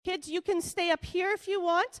Kids, you can stay up here if you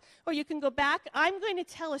want, or you can go back. I'm going to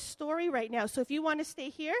tell a story right now. So if you want to stay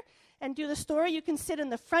here and do the story, you can sit in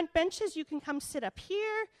the front benches. You can come sit up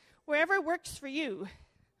here, wherever works for you.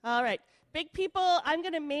 All right. Big people, I'm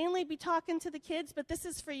going to mainly be talking to the kids, but this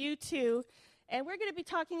is for you too. And we're going to be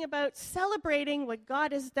talking about celebrating what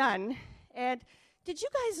God has done. And did you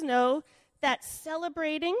guys know that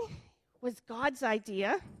celebrating was God's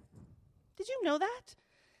idea? Did you know that?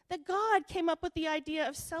 That God came up with the idea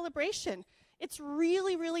of celebration. It's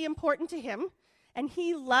really, really important to him, and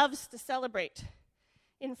he loves to celebrate.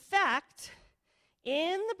 In fact,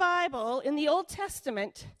 in the Bible, in the Old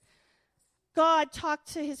Testament, God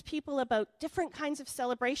talked to his people about different kinds of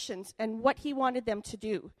celebrations and what he wanted them to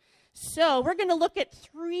do. So we're going to look at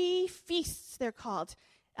 3 feasts, they're called,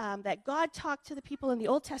 that God talked to the people in the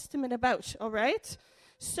Old Testament about, all right?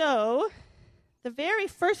 So the very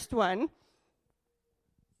first one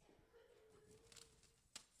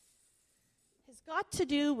has got to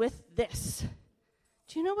do with this.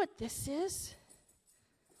 Do you know what this is?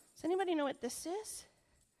 Does anybody know what this is?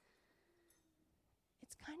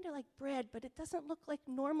 It's kind of like bread, but it doesn't look like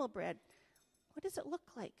normal bread. What does it look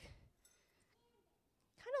like?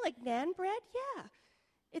 Kind of like naan bread? Yeah.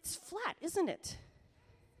 It's flat, isn't it?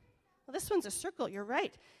 Well, this one's a circle, you're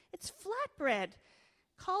right. It's flat bread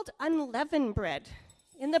called unleavened bread.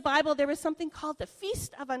 In the Bible, there was something called the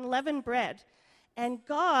Feast of Unleavened Bread. And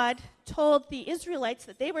God told the Israelites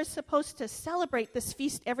that they were supposed to celebrate this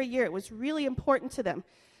feast every year. It was really important to them.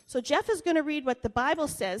 So Jeff is going to read what the Bible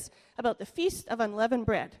says about the Feast of Unleavened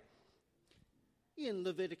Bread. In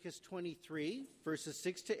Leviticus 23, verses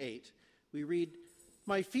 6 to 8, we read,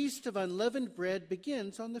 "My feast of unleavened bread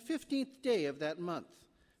begins on the 15th day of that month.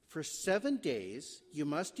 For 7 days you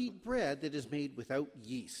must eat bread that is made without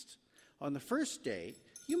yeast. On the first day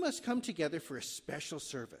you must come together for a special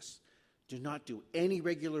service. Do not do any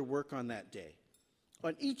regular work on that day.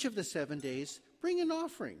 On each of the 7 days, bring an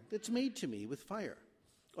offering that's made to me with fire.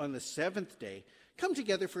 On the 7th day, come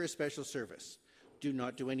together for a special service. Do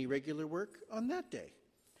not do any regular work on that day."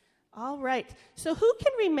 All right. So who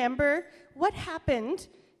can remember what happened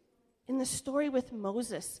in the story with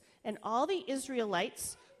Moses and all the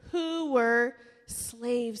Israelites who were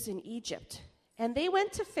slaves in Egypt? And they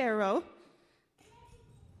went to Pharaoh.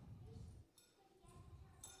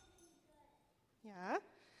 Yeah.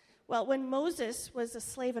 Well, when Moses was a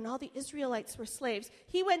slave and all the Israelites were slaves,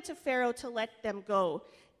 he went to Pharaoh to let them go.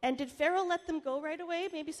 And did Pharaoh let them go right away?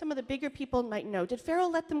 Maybe some of the bigger people might know. Did Pharaoh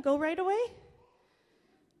let them go right away?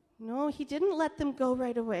 No, he didn't let them go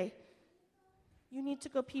right away. You need to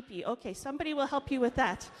go pee-pee. Okay, somebody will help you with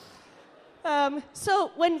that.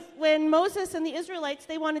 So when Moses and the Israelites,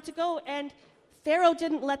 they wanted to go, and Pharaoh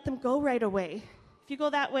didn't let them go right away. If you go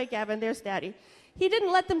that way, Gavin, there's Daddy. He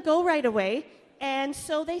didn't let them go right away, and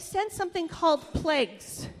so they sent something called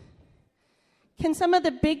plagues. Can some of the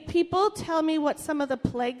big people tell me what some of the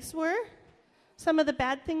plagues were? Some of the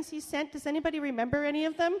bad things he sent? Does anybody remember any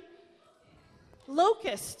of them?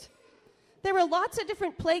 Locust. There were lots of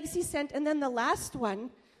different plagues he sent, and then the last one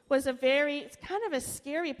was it's kind of a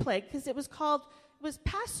scary plague, because it was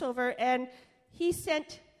Passover, and he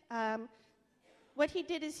sent, what he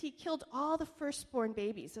did is he killed all the firstborn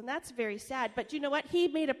babies, and that's very sad. But you know what? He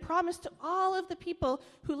made a promise to all of the people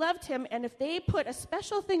who loved him, and if they put a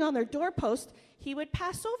special thing on their doorpost, he would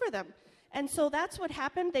pass over them. And so that's what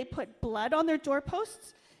happened. They put blood on their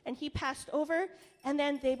doorposts, and he passed over, and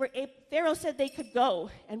then Pharaoh said they could go.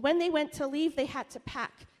 And when they went to leave, they had to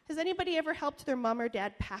pack. Has anybody ever helped their mom or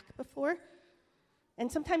dad pack before?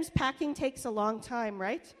 And sometimes packing takes a long time,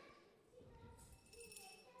 right?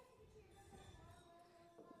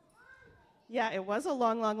 Yeah, it was a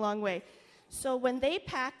long, long, long way. So when they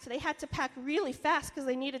packed, they had to pack really fast because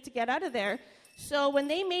they needed to get out of there. So when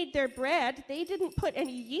they made their bread, they didn't put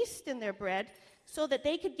any yeast in their bread so that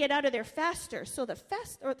they could get out of there faster. So the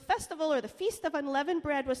festival or the Feast of Unleavened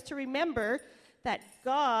Bread was to remember that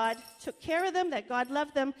God took care of them, that God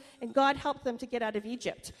loved them, and God helped them to get out of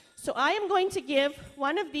Egypt. So I am going to give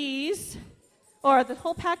one of these, or the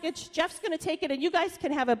whole package. Jeff's going to take it, and you guys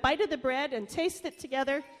can have a bite of the bread and taste it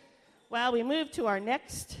together while we move to our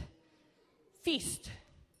next feast.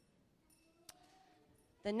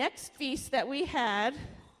 The next feast that we had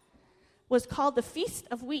was called the Feast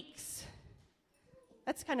of Weeks.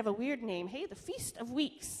 That's kind of a weird name. Hey, the Feast of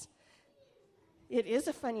Weeks. It is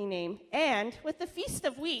a funny name. And with the Feast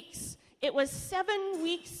of Weeks, it was 7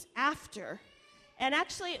 weeks after. And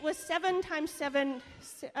actually, it was 7 times 7.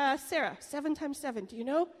 Sarah, 7 times 7. Do you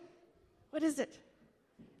know? What is it?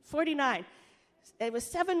 49. It was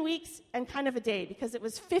 7 weeks and kind of a day because it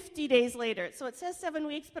was 50 days later. So it says 7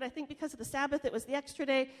 weeks, but I think because of the Sabbath, it was the extra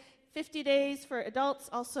day. 50 days for adults,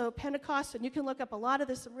 also Pentecost, and you can look up a lot of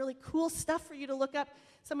this, some really cool stuff for you to look up,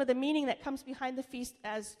 some of the meaning that comes behind the feast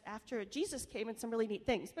as after Jesus came, and some really neat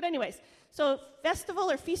things. But anyways, so festival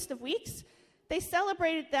or Feast of Weeks, they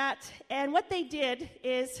celebrated that, and what they did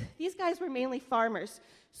is, these guys were mainly farmers,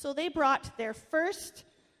 so they brought their first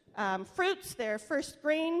fruits, their first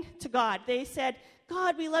grain to God. They said,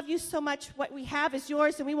 God, we love you so much, what we have is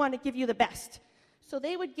yours, and we want to give you the best. So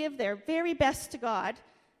they would give their very best to God.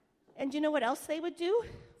 And you know what else they would do?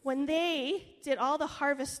 When they did all the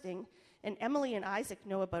harvesting, and Emily and Isaac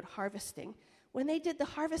know about harvesting, when they did the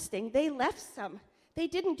harvesting, they left some. They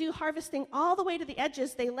didn't do harvesting all the way to the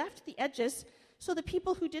edges. They left the edges so the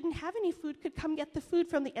people who didn't have any food could come get the food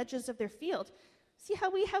from the edges of their field. See how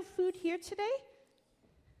we have food here today?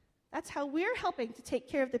 That's how we're helping to take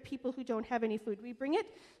care of the people who don't have any food. We bring it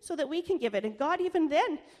so that we can give it. And God even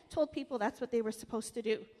then told people that's what they were supposed to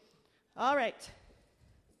do. All right.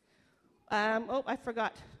 I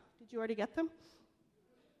forgot. Did you already get them?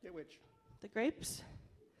 Get which? The grapes?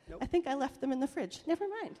 Nope. I think I left them in the fridge. Never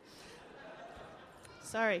mind.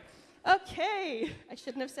 Sorry. Okay. I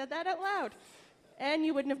shouldn't have said that out loud. And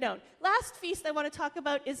you wouldn't have known. Last feast I want to talk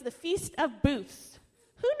about is the Feast of Booths.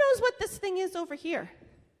 Who knows what this thing is over here?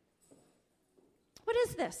 What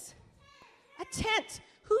is this? A tent.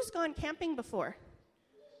 Who's gone camping before?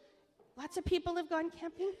 Lots of people have gone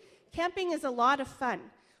camping. Camping is a lot of fun.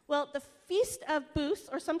 Well, the Feast of Booths,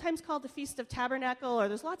 or sometimes called the Feast of Tabernacle, or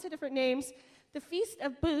there's lots of different names, the Feast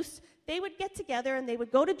of Booths, they would get together and they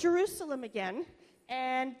would go to Jerusalem again,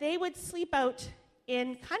 and they would sleep out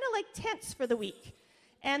in kind of like tents for the week.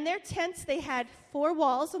 And their tents, they had 4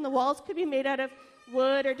 walls, and the walls could be made out of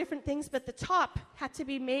wood or different things, but the top had to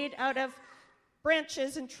be made out of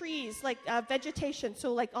branches and trees, like vegetation,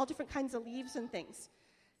 so like all different kinds of leaves and things.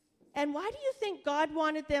 And why do you think God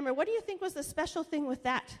wanted them, or what do you think was the special thing with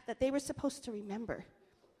that they were supposed to remember?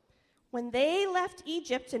 When they left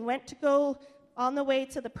Egypt and went to go on the way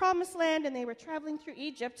to the Promised Land, and they were traveling through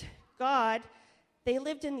Egypt, they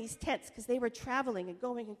lived in these tents because they were traveling and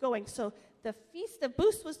going and going. So the Feast of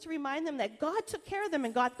Booths was to remind them that God took care of them,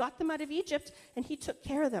 and God got them out of Egypt, and he took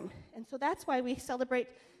care of them. And so that's why we celebrate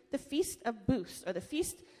the Feast of Booths, or the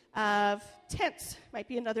Feast of Tents might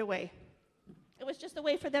be another way. It was just a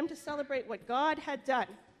way for them to celebrate what God had done.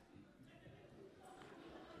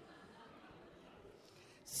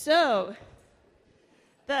 So,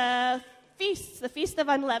 the feasts, the Feast of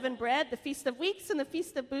Unleavened Bread, the Feast of Weeks, and the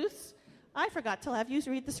Feast of Booths, I forgot to have you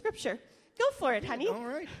read the scripture. Go for it, honey. All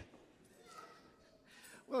right.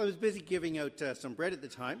 Well, I was busy giving out some bread at the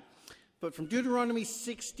time, but from Deuteronomy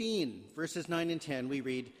 16, verses 9 and 10, we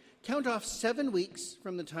read, "Count off 7 weeks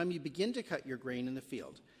from the time you begin to cut your grain in the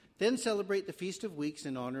field. Then celebrate the Feast of Weeks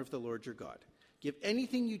in honor of the Lord your God. Give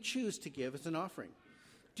anything you choose to give as an offering.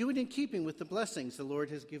 Do it in keeping with the blessings the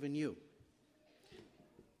Lord has given you."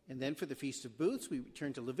 And then for the Feast of Booths, we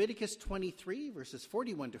return to Leviticus 23, verses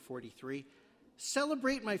 41 to 43.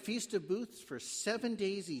 "Celebrate my Feast of Booths for 7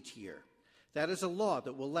 days each year. That is a law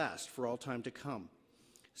that will last for all time to come.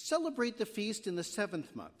 Celebrate the feast in the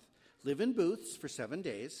 7th month. Live in booths for 7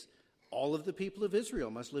 days. All of the people of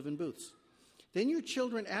Israel must live in booths. Then your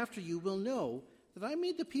children after you will know that I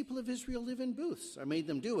made the people of Israel live in booths. I made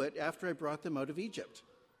them do it after I brought them out of Egypt.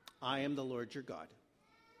 I am the Lord your God."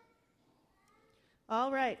 All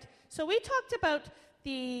right. So we talked about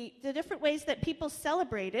the different ways that people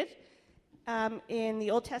celebrated in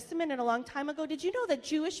the Old Testament and a long time ago. Did you know that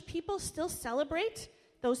Jewish people still celebrate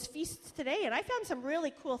those feasts today? And I found some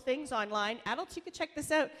really cool things online. Adults, you could check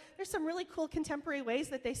this out. There's some really cool contemporary ways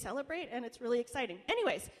that they celebrate, and it's really exciting.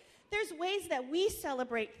 Anyways, there's ways that we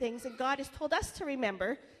celebrate things, and God has told us to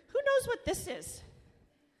remember. Who knows what this is?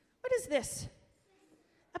 What is this?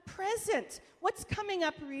 A present. What's coming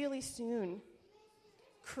up really soon?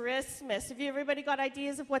 Christmas. Have you everybody got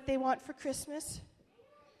ideas of what they want for Christmas?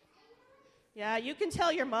 Yeah, you can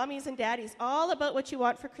tell your mommies and daddies all about what you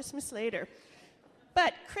want for Christmas later.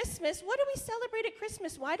 But Christmas, what do we celebrate at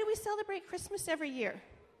Christmas? Why do we celebrate Christmas every year?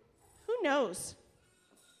 Who knows?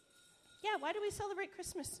 Yeah, why do we celebrate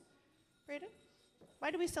Christmas? Brayden?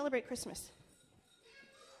 Why do we celebrate Christmas?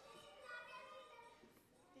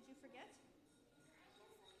 Did you forget?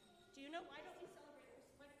 Do you know why don't we celebrate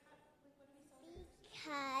Christmas? What do we celebrate?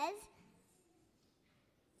 Because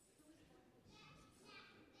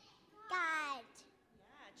God.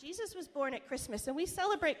 Yeah, Jesus was born at Christmas, and we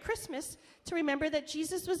celebrate Christmas to remember that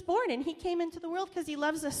Jesus was born, and he came into the world because he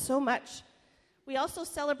loves us so much. We also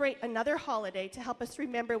celebrate another holiday to help us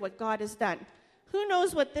remember what God has done. Who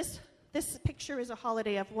knows what this this picture is a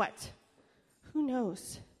holiday of what? Who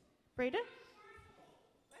knows? Brayden?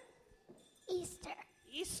 Easter.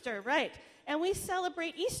 Easter, right. And we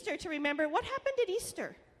celebrate Easter to remember what happened at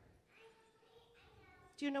Easter.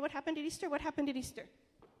 Do you know what happened at Easter? What happened at Easter?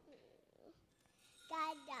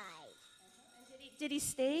 God died. Did he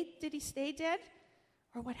stay? Did he stay dead?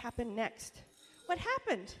 Or what happened next? What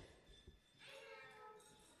happened?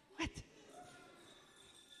 What?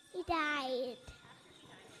 He died.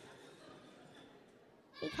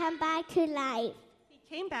 He came back to life. He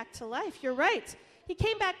came back to life. You're right. He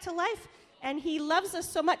came back to life, and he loves us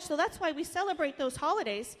so much. So that's why we celebrate those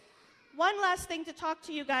holidays. One last thing to talk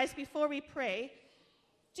to you guys before we pray.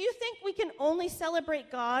 Do you think we can only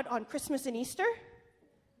celebrate God on Christmas and Easter?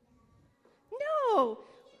 No.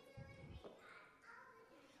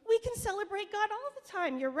 We can celebrate God all the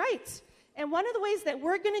time. You're right. And one of the ways that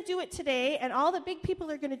we're going to do it today, and all the big people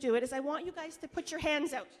are going to do it, is I want you guys to put your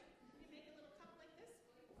hands out. You make a little cup like this.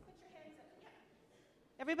 Put your hands out.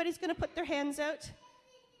 Yeah. Everybody's going to put their hands out.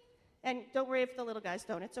 And don't worry if the little guys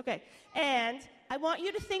don't. It's okay. And I want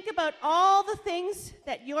you to think about all the things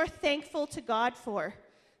that you're thankful to God for.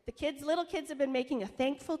 The little kids have been making a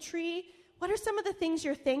thankful tree. What are some of the things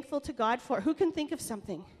you're thankful to God for? Who can think of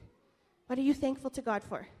something? What are you thankful to God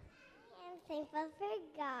for? I'm thankful for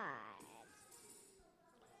God.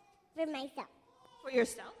 For myself. For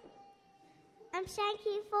yourself? I'm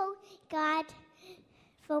thankful for God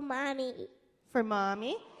for Mommy. For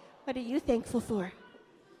Mommy? What are you thankful for?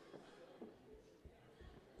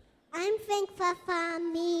 I'm thankful for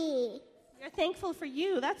me. You're thankful for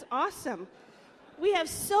you. That's awesome. We have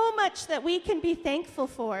so much that we can be thankful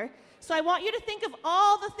for. So I want you to think of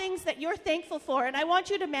all the things that you're thankful for, and I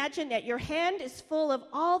want you to imagine that your hand is full of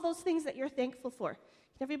all those things that you're thankful for.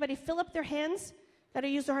 Can everybody fill up their hands? Got to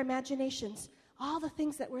use our imaginations. All the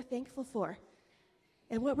things that we're thankful for.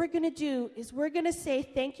 And what we're going to do is we're going to say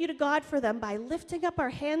thank you to God for them by lifting up our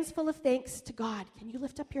hands full of thanks to God. Can you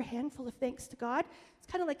lift up your hand full of thanks to God?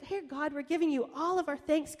 It's kind of like, here, God, we're giving you all of our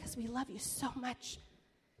thanks because we love you so much.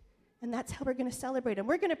 And that's how we're going to celebrate. And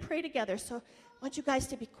we're going to pray together. So I want you guys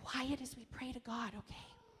to be quiet as we pray to God, okay?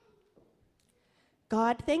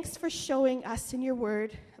 God, thanks for showing us in your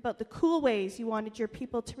word about the cool ways you wanted your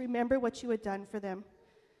people to remember what you had done for them.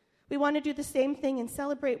 We want to do the same thing and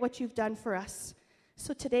celebrate what you've done for us.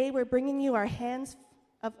 So today we're bringing you our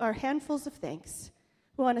handfuls of thanks.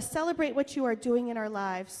 We want to celebrate what you are doing in our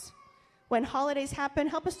lives. When holidays happen,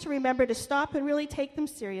 help us to remember to stop and really take them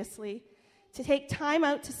seriously, to take time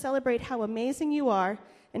out to celebrate how amazing you are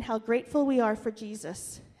and how grateful we are for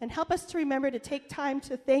Jesus. And help us to remember to take time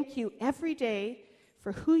to thank you every day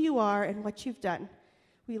for who you are and what you've done.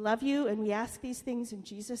 We love you, and we ask these things in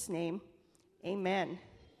Jesus' name. Amen.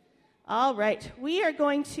 All right, we are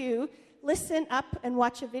going to listen up and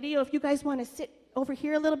watch a video. If you guys want to sit over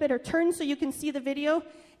here a little bit or turn so you can see the video,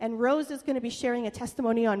 and Rose is going to be sharing a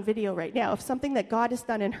testimony on video right now of something that God has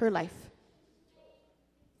done in her life.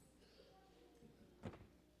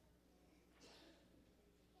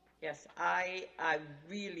 Yes, I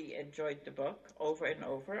really enjoyed the book over and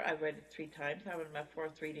over. I read it 3 times. I'm on my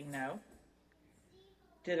 4th reading now.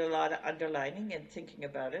 Did a lot of underlining and thinking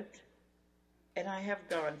about it. And I have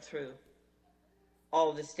gone through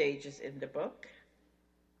all the stages in the book,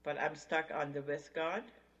 but I'm stuck on the with God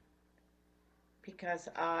because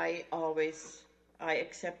I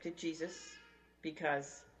accepted Jesus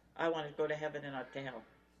because I wanted to go to heaven and not to hell.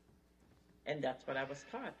 And that's what I was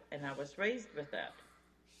taught, and I was raised with that.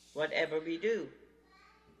 Whatever we do,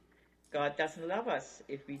 God doesn't love us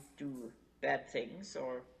if we do bad things,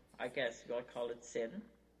 or I guess you'll call it sin.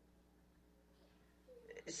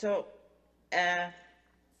 So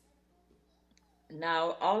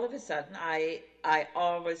now all of a sudden I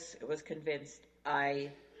always was convinced I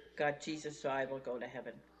got Jesus so I will go to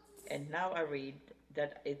heaven. And now I read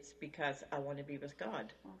that it's because I want to be with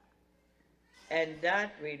God. And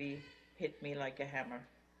that really hit me like a hammer.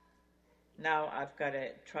 Now I've got to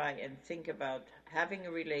try and think about having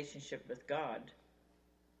a relationship with God.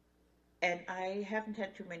 And I haven't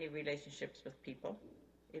had too many relationships with people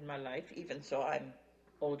in my life, even so I'm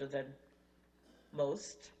older than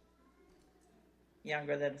most,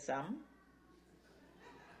 younger than some.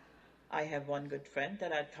 I have one good friend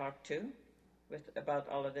that I talk to about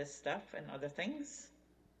all of this stuff and other things.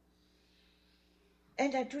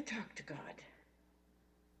 And I do talk to God.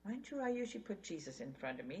 Mind you, I usually put Jesus in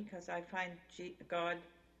front of me because I find God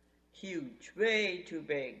huge, way too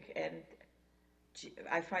big, and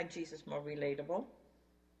I find Jesus more relatable.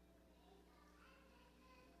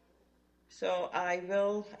 So I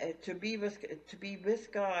will to be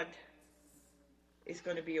with God is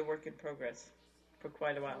going to be a work in progress for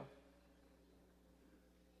quite a while.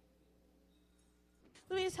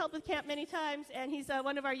 Louis has helped with camp many times, and he's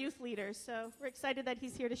one of our youth leaders. So we're excited that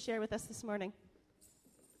he's here to share with us this morning.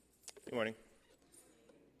 Good morning.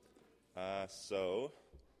 So,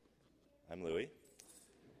 I'm Louis.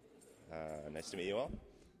 Nice to meet you all.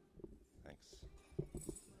 Thanks.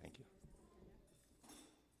 Thank you.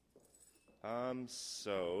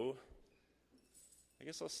 So, I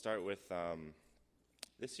guess I'll start with,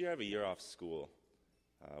 this year I have a year off school,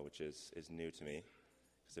 which is new to me,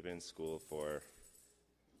 because I've been in school for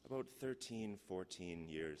about 13, 14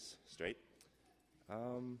 years straight.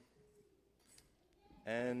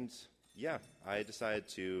 And yeah, I decided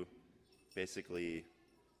to basically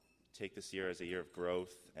take this year as a year of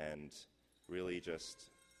growth and really just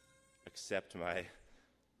accept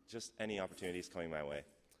just any opportunities coming my way.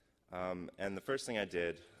 And the first thing I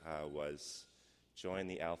did was join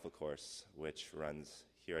the Alpha course, which runs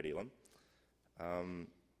here at Elam. I'll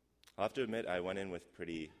have to admit, I went in with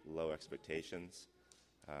pretty low expectations.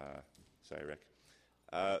 Sorry, Rick.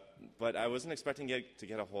 But I wasn't expecting to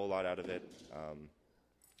get a whole lot out of it.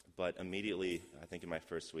 But immediately, I think in my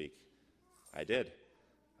first week, I did.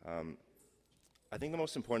 I think the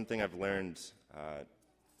most important thing I've learned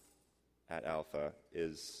at Alpha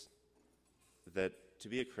is that to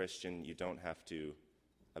be a Christian, you don't have to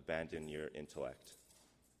abandon your intellect.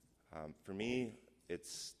 For me,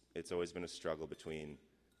 it's always been a struggle between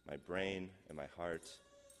my brain and my heart,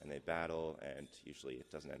 and they battle, and usually it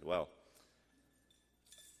doesn't end well.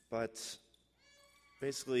 But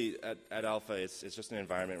basically, at Alpha, it's just an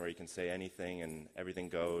environment where you can say anything and everything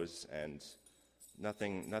goes, and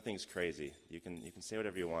nothing's crazy. You can say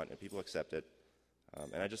whatever you want, and people accept it.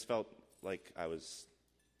 And I just felt like I was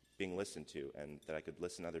being listened to, and that I could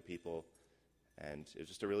listen to other people, and it was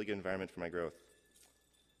just a really good environment for my growth.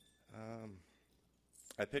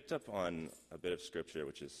 I picked up on a bit of scripture,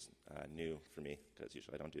 which is new for me, because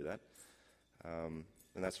usually I don't do that. And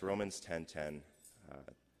that's Romans 10:10.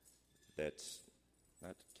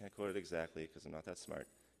 Can't quote it exactly because I'm not that smart,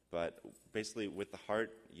 but basically, with the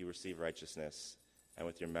heart you receive righteousness, and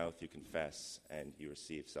with your mouth you confess, and you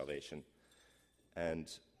receive salvation.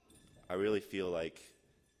 And I really feel like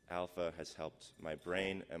Alpha has helped my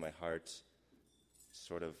brain and my heart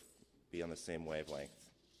sort of be on the same wavelength.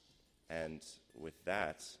 And with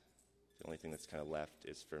that, the only thing that's kind of left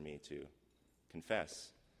is for me to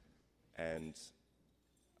confess. And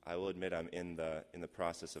I will admit I'm in the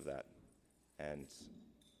process of that. And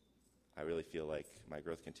I really feel like my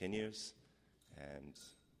growth continues. And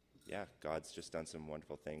yeah, God's just done some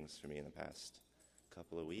wonderful things for me in the past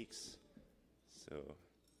couple of weeks. So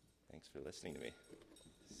thanks for listening to me.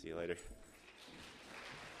 See you later.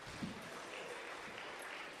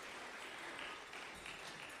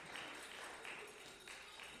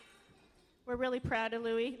 We're really proud of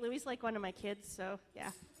Louis. Louis's like one of my kids, so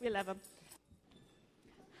yeah, we love him.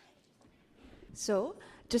 So,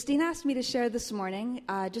 Justine asked me to share this morning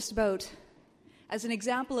just about, as an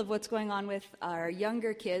example of what's going on with our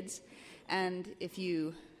younger kids, and if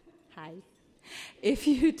you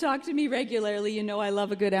talk to me regularly, you know I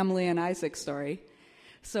love a good Emily and Isaac story.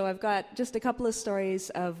 So I've got just a couple of stories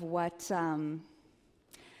of what Elam,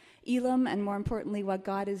 and more importantly, what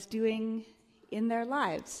God is doing in their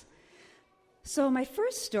lives. So my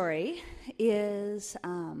first story is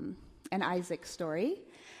an Isaac story,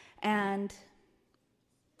 and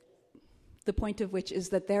the point of which is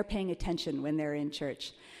that they're paying attention when they're in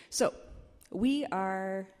church. So we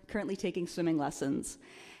are currently taking swimming lessons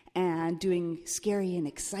and doing scary and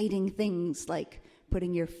exciting things like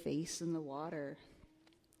putting your face in the water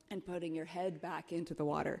and putting your head back into the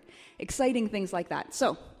water. Exciting things like that.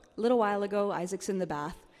 So a little while ago, Isaac's in the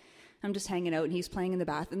bath. I'm just hanging out, and he's playing in the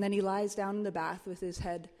bath. And then he lies down in the bath with his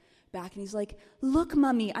head back, and he's like, "Look,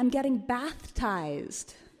 Mommy, I'm getting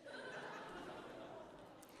baptized."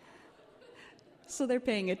 So they're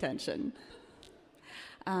paying attention.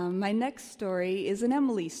 My next story is an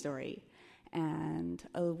Emily story. And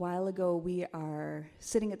a while ago, we are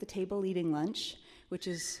sitting at the table eating lunch, which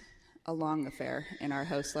is a long affair in our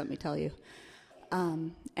house, let me tell you.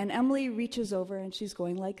 And Emily reaches over, and she's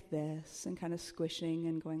going like this and kind of squishing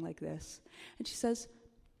and going like this. And she says,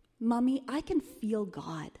 "Mommy, I can feel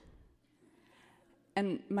God."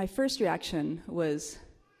 And my first reaction was,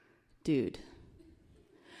 dude.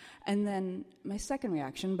 And then my second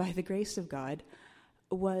reaction, by the grace of God,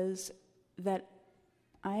 was that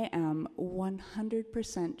I am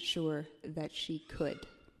 100% sure that she could.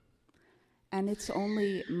 And it's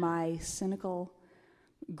only my cynical,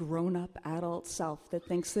 grown-up adult self that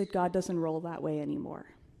thinks that God doesn't roll that way anymore.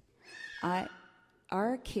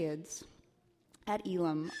 Our kids at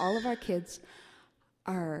Elam, all of our kids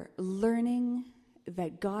are learning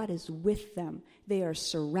that God is with them. They are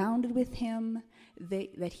surrounded with him,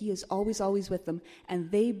 that he is always, always with them,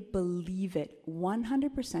 and they believe it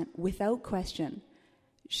 100% without question.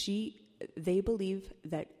 They believe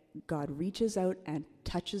that God reaches out and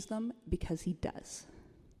touches them because he does.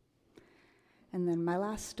 And then my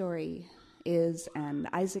last story is an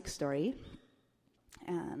Isaac story.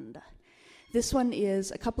 And this one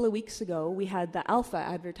is a couple of weeks ago, we had the Alpha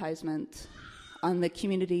advertisement on the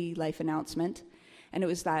community life announcement. And it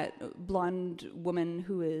was that blonde woman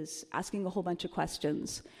who is asking a whole bunch of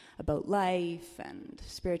questions about life and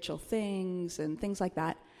spiritual things and things like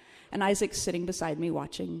that. And Isaac's sitting beside me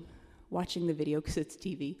watching the video because it's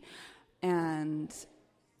TV. And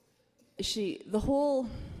the whole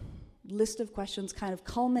list of questions kind of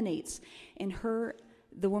culminates in her,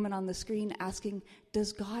 the woman on the screen, asking,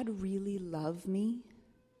 does God really love me?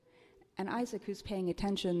 And Isaac, who's paying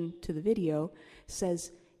attention to the video,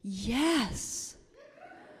 says, yes.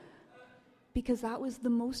 Because that was the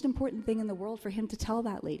most important thing in the world for him to tell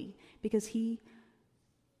that lady. Because he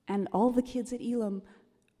and all the kids at Elam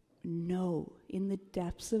know in the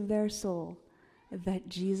depths of their soul that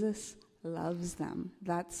Jesus loves them.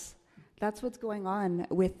 That's what's going on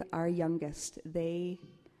with our youngest. They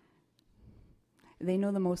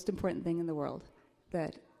know the most important thing in the world,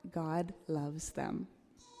 that God loves them.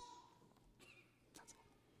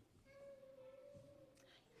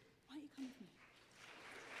 Why don't you come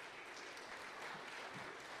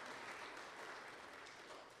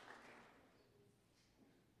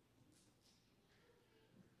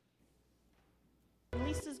with me?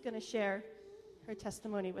 Lisa's going to share her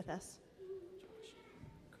testimony with us.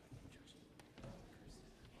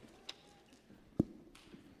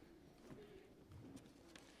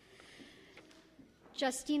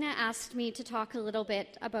 Justina asked me to talk a little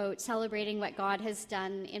bit about celebrating what God has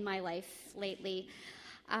done in my life lately.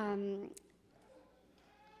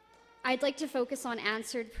 I'd like to focus on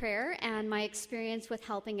answered prayer and my experience with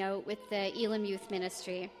helping out with the Elam Youth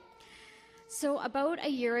Ministry. So about a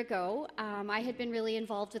year ago, I had been really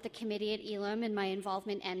involved with the committee at Elam, and my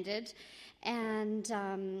involvement ended. And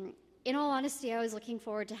in all honesty, I was looking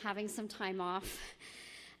forward to having some time off.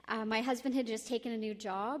 My husband had just taken a new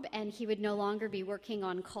job, and he would no longer be working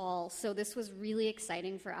on call, so this was really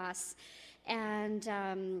exciting for us.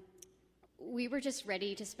 And we were just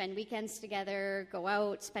ready to spend weekends together, go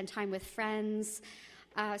out, spend time with friends.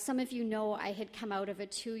 Some of you know I had come out of a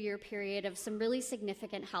 2-year period of some really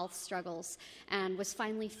significant health struggles and was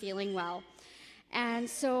finally feeling well. And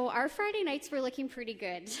so our Friday nights were looking pretty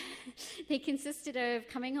good. They consisted of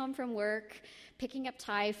coming home from work, picking up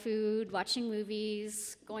Thai food, watching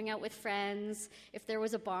movies, going out with friends. If there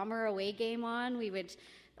was a Bomber away game on, we would,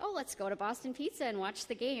 let's go to Boston Pizza and watch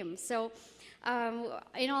the game. So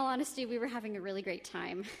in all honesty, we were having a really great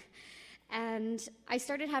time. And I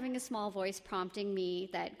started having a small voice prompting me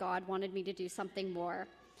that God wanted me to do something more.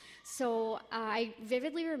 So I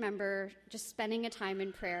vividly remember just spending a time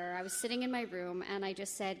in prayer. I was sitting in my room, and I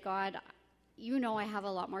just said, God, you know I have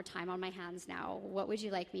a lot more time on my hands now. What would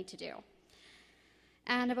you like me to do?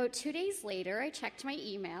 And about 2 days later, I checked my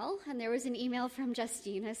email, and there was an email from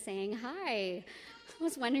Justina saying, hi, I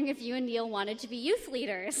was wondering if you and Neil wanted to be youth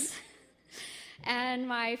leaders. And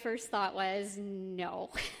my first thought was, no.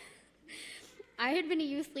 I had been a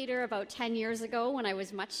youth leader about 10 years ago when I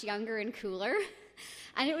was much younger and cooler,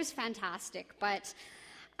 and it was fantastic. But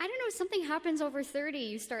I don't know, something happens over 30.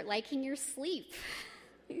 You start liking your sleep.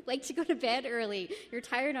 You like to go to bed early. You're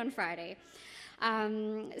tired on Friday.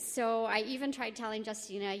 So I even tried telling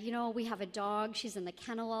Justina, we have a dog. She's in the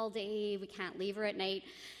kennel all day. We can't leave her at night.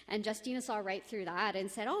 And Justina saw right through that and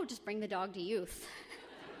said, just bring the dog to youth.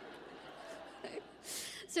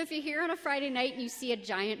 So if you're here on a Friday night and you see a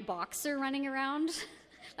giant boxer running around,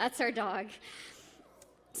 that's our dog.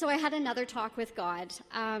 So I had another talk with God.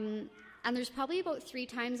 And there's probably about 3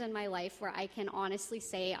 times in my life where I can honestly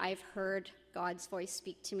say I've heard God's voice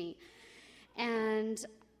speak to me. And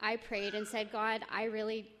I prayed and said, God, I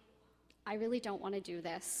really don't want to do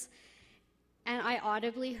this. And I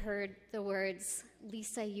audibly heard the words,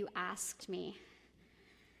 Lisa, you asked me.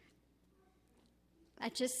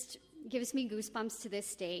 That just gives me goosebumps to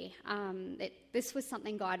this day. This was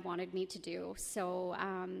something God wanted me to do. So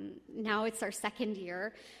now it's our 2nd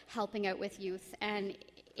year helping out with youth, and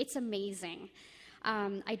it's amazing.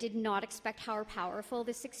 I did not expect how powerful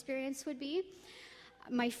this experience would be.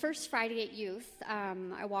 My first Friday at youth,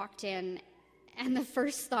 I walked in, and the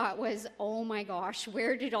first thought was, oh my gosh,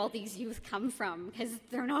 where did all these youth come from? Because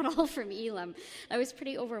they're not all from Elam. I was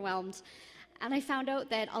pretty overwhelmed. And I found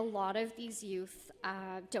out that a lot of these youth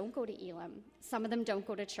don't go to Elam. Some of them don't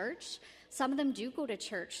go to church. Some of them do go to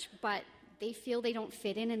church, but they feel they don't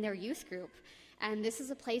fit in their youth group. And this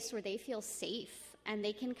is a place where they feel safe and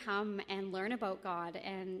they can come and learn about God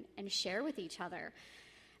and share with each other,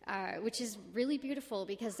 which is really beautiful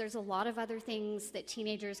because there's a lot of other things that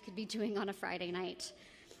teenagers could be doing on a Friday night.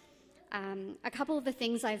 A couple of the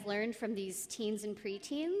things I've learned from these teens and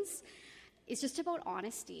preteens is just about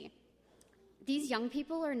honesty. These young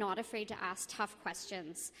people are not afraid to ask tough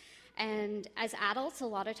questions. And as adults, a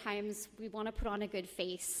lot of times we want to put on a good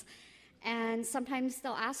face. And sometimes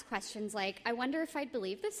they'll ask questions like, I wonder if I'd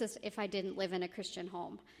believe this if I didn't live in a Christian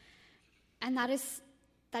home. And that is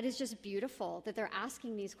just beautiful, that they're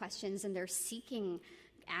asking these questions and they're seeking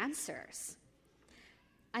answers.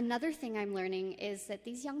 Another thing I'm learning is that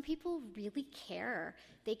these young people really care.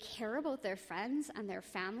 They care about their friends and their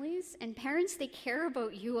families. And parents, they care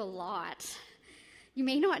about you a lot. You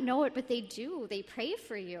may not know it, but they do. They pray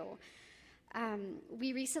for you.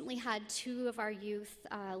 We recently had 2 of our youth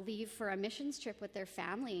leave for a missions trip with their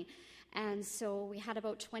family. And so we had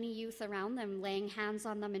about 20 youth around them, laying hands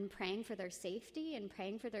on them and praying for their safety and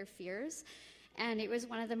praying for their fears. And it was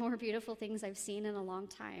one of the more beautiful things I've seen in a long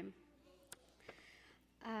time.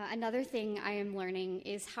 Another thing I am learning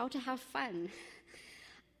is how to have fun.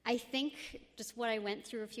 I think just what I went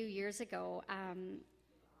through a few years ago,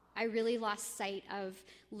 I really lost sight of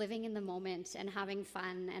living in the moment and having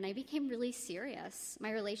fun, and I became really serious.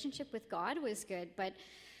 My relationship with God was good, but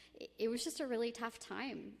it was just a really tough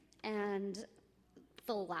time. And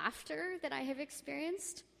the laughter that I have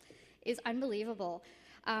experienced is unbelievable.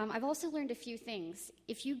 I've also learned a few things.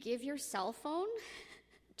 If you give your cell phone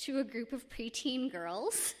to a group of preteen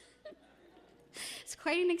girls, it's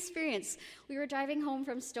quite an experience. We were driving home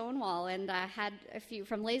from Stonewall and had a few,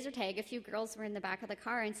 from laser tag, a few girls were in the back of the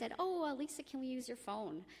car and said, oh, Lisa, can we use your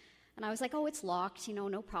phone? And I was like, oh, it's locked,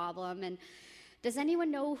 no problem. And does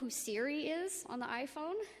anyone know who Siri is on the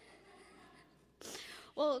iPhone?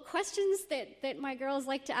 Well, questions that my girls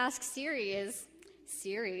like to ask Siri is,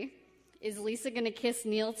 Siri, is Lisa going to kiss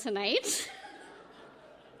Neil tonight?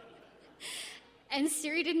 And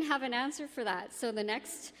Siri didn't have an answer for that. So the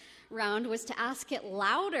next round was to ask it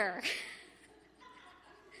louder.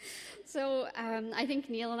 So I think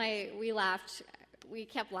Neil and I, we laughed. We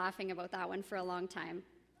kept laughing about that one for a long time.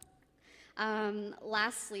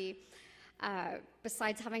 Lastly,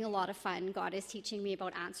 besides having a lot of fun, God is teaching me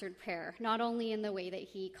about answered prayer, not only in the way that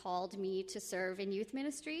he called me to serve in youth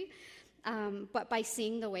ministry, but by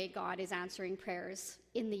seeing the way God is answering prayers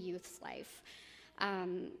in the youth's life.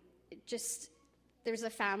 There's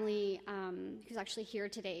a family who's actually here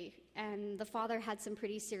today, and the father had some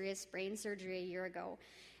pretty serious brain surgery a year ago,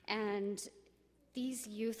 and these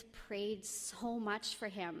youth prayed so much for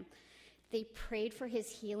him. They prayed for his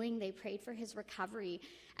healing, they prayed for his recovery,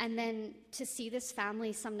 and then to see this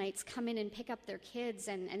family some nights come in and pick up their kids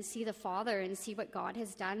and see the father and see what God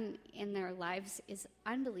has done in their lives is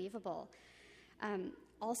unbelievable.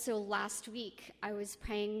 Also, last week, I was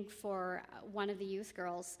praying for one of the youth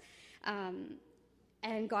girls,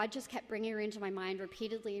 and God just kept bringing her into my mind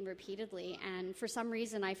repeatedly and repeatedly. And for some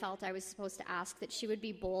reason, I felt I was supposed to ask that she would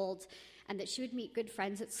be bold and that she would meet good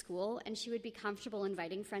friends at school and she would be comfortable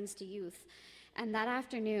inviting friends to youth. And that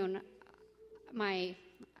afternoon, I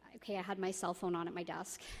had my cell phone on at my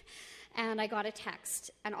desk. And I got a text.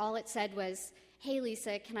 And all it said was, hey,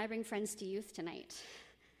 Lisa, can I bring friends to youth tonight?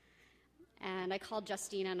 And I called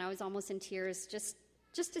Justina, and I was almost in tears just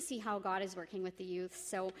to see how God is working with the youth.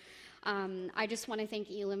 So I just want to thank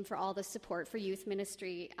Elim for all the support for youth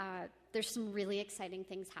ministry. There's some really exciting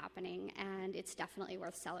things happening, and it's definitely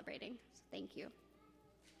worth celebrating. So thank you.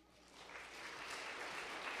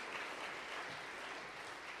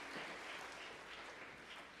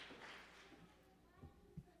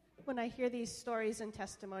 When I hear these stories and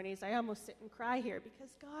testimonies, I almost sit and cry here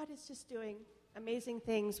because God is just doing amazing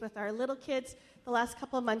things with our little kids. The last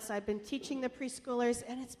couple of months I've been teaching the preschoolers,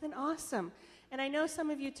 and it's been awesome. And I know some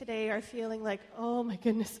of you today are feeling like, oh my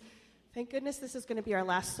goodness, thank goodness this is going to be our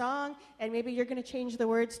last song, and maybe you're going to change the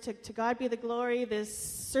words to God be the glory, this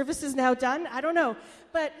service is now done. I don't know.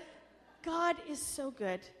 But God is so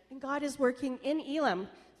good, and God is working in Elim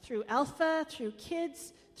through Alpha, through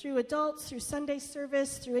kids, through adults, through Sunday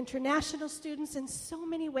service, through international students in so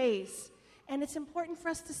many ways. And it's important for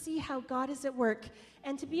us to see how God is at work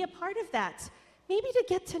and to be a part of that. Maybe to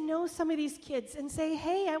get to know some of these kids and say,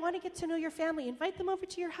 hey, I want to get to know your family. Invite them over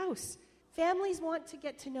to your house. Families want to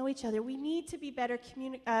get to know each other. We need to be better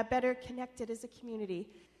connected as a community.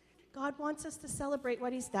 God wants us to celebrate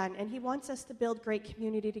what he's done, and he wants us to build great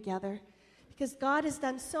community together. Because God has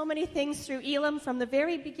done so many things through Elim from the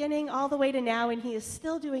very beginning all the way to now, and he is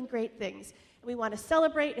still doing great things. And we want to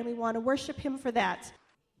celebrate, and we want to worship him for that.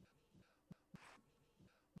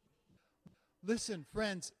 Listen,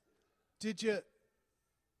 friends, did you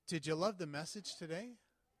love the message today?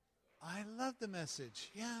 I love the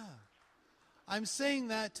message, yeah. I'm saying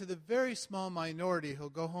that to the very small minority who'll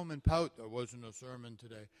go home and pout, there wasn't a sermon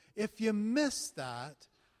today. If you missed that,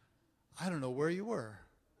 I don't know where you were.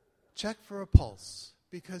 Check for a pulse,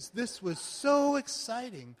 because this was so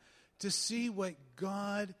exciting to see what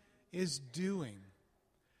God is doing.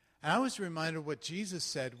 And I was reminded of what Jesus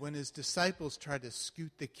said when his disciples tried to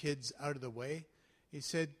scoot the kids out of the way. He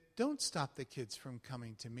said, don't stop the kids from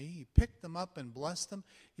coming to me. He picked them up and blessed them.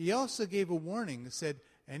 He also gave a warning that said,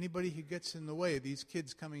 anybody who gets in the way of these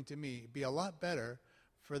kids coming to me, it'd be a lot better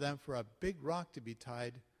for them for a big rock to be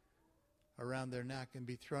tied around their neck and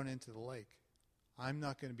be thrown into the lake. I'm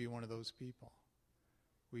not going to be one of those people.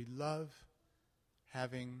 We love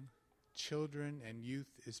having children and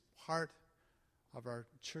youth as part of our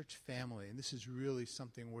church family, and this is really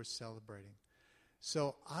something worth celebrating.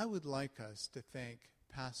 So I would like us to thank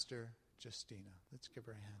Pastor Justina. Let's give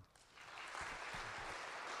her a hand.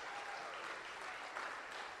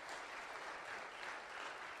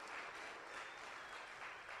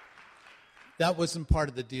 That wasn't part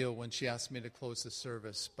of the deal when she asked me to close the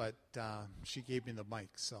service, but she gave me the mic.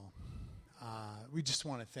 So we just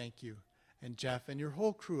want to thank you, and Jeff, and your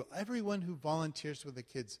whole crew, everyone who volunteers with the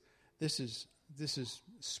kids. This is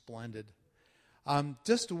splendid.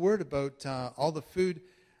 Just a word about all the food.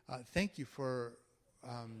 Thank you for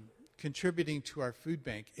contributing to our food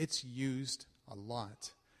bank. It's used a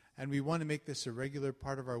lot, and we want to make this a regular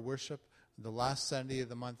part of our worship. The last Sunday of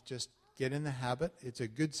the month, just get in the habit. It's a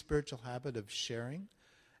good spiritual habit of sharing,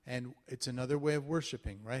 and it's another way of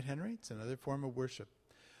worshiping, right, Henry? It's another form of worship.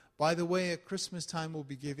 By the way, at Christmas time, we'll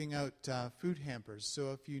be giving out food hampers.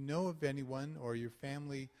 So if you know of anyone or your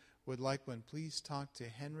family would like one, please talk to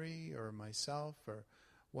Henry or myself or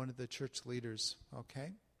one of the church leaders,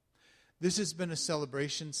 okay? This has been a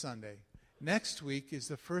celebration Sunday. Next week is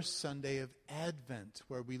the first Sunday of Advent,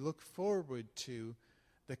 where we look forward to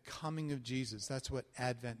the coming of Jesus. That's what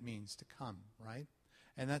Advent means, to come, right?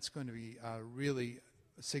 And that's going to be a really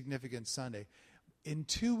significant Sunday. In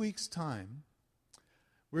 2 weeks' time,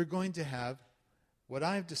 we're going to have what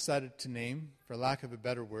I've decided to name, for lack of a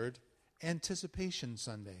better word, Anticipation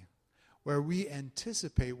Sunday, where we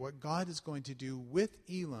anticipate what God is going to do with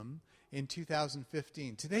Elam in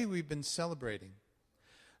 2015. Today we've been celebrating.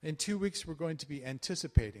 In 2 weeks we're going to be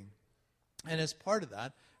anticipating. And as part of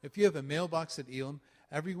that, if you have a mailbox at Elam,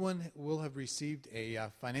 everyone will have received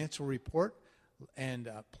a financial report and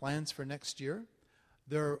plans for next year.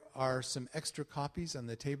 There are some extra copies on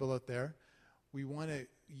the table out there. We want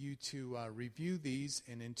you to review these,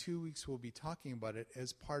 and in 2 weeks we'll be talking about it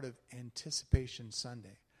as part of Anticipation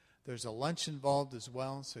Sunday. There's a lunch involved as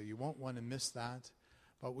well, so you won't want to miss that.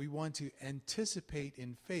 But we want to anticipate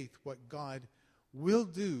in faith what God will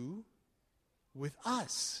do with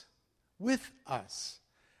us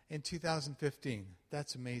in 2015.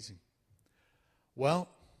 That's amazing. Well,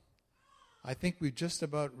 I think we've just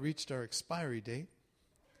about reached our expiry date.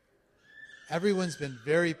 Everyone's been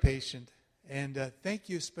very patient. And thank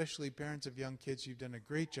you, especially parents of young kids. You've done a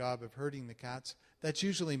great job of herding the cats. That's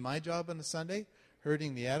usually my job on a Sunday,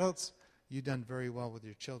 herding the adults. You've done very well with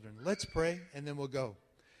your children. Let's pray, and then we'll go.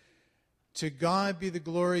 To God be the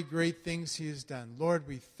glory, great things he has done. Lord,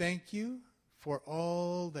 we thank you for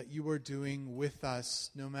all that you are doing with us,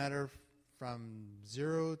 no matter from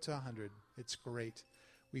 0 to 100. It's great.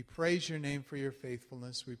 We praise your name for your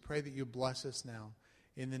faithfulness. We pray that you bless us now.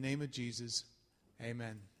 In the name of Jesus,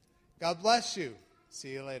 amen. God bless you.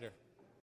 See you later.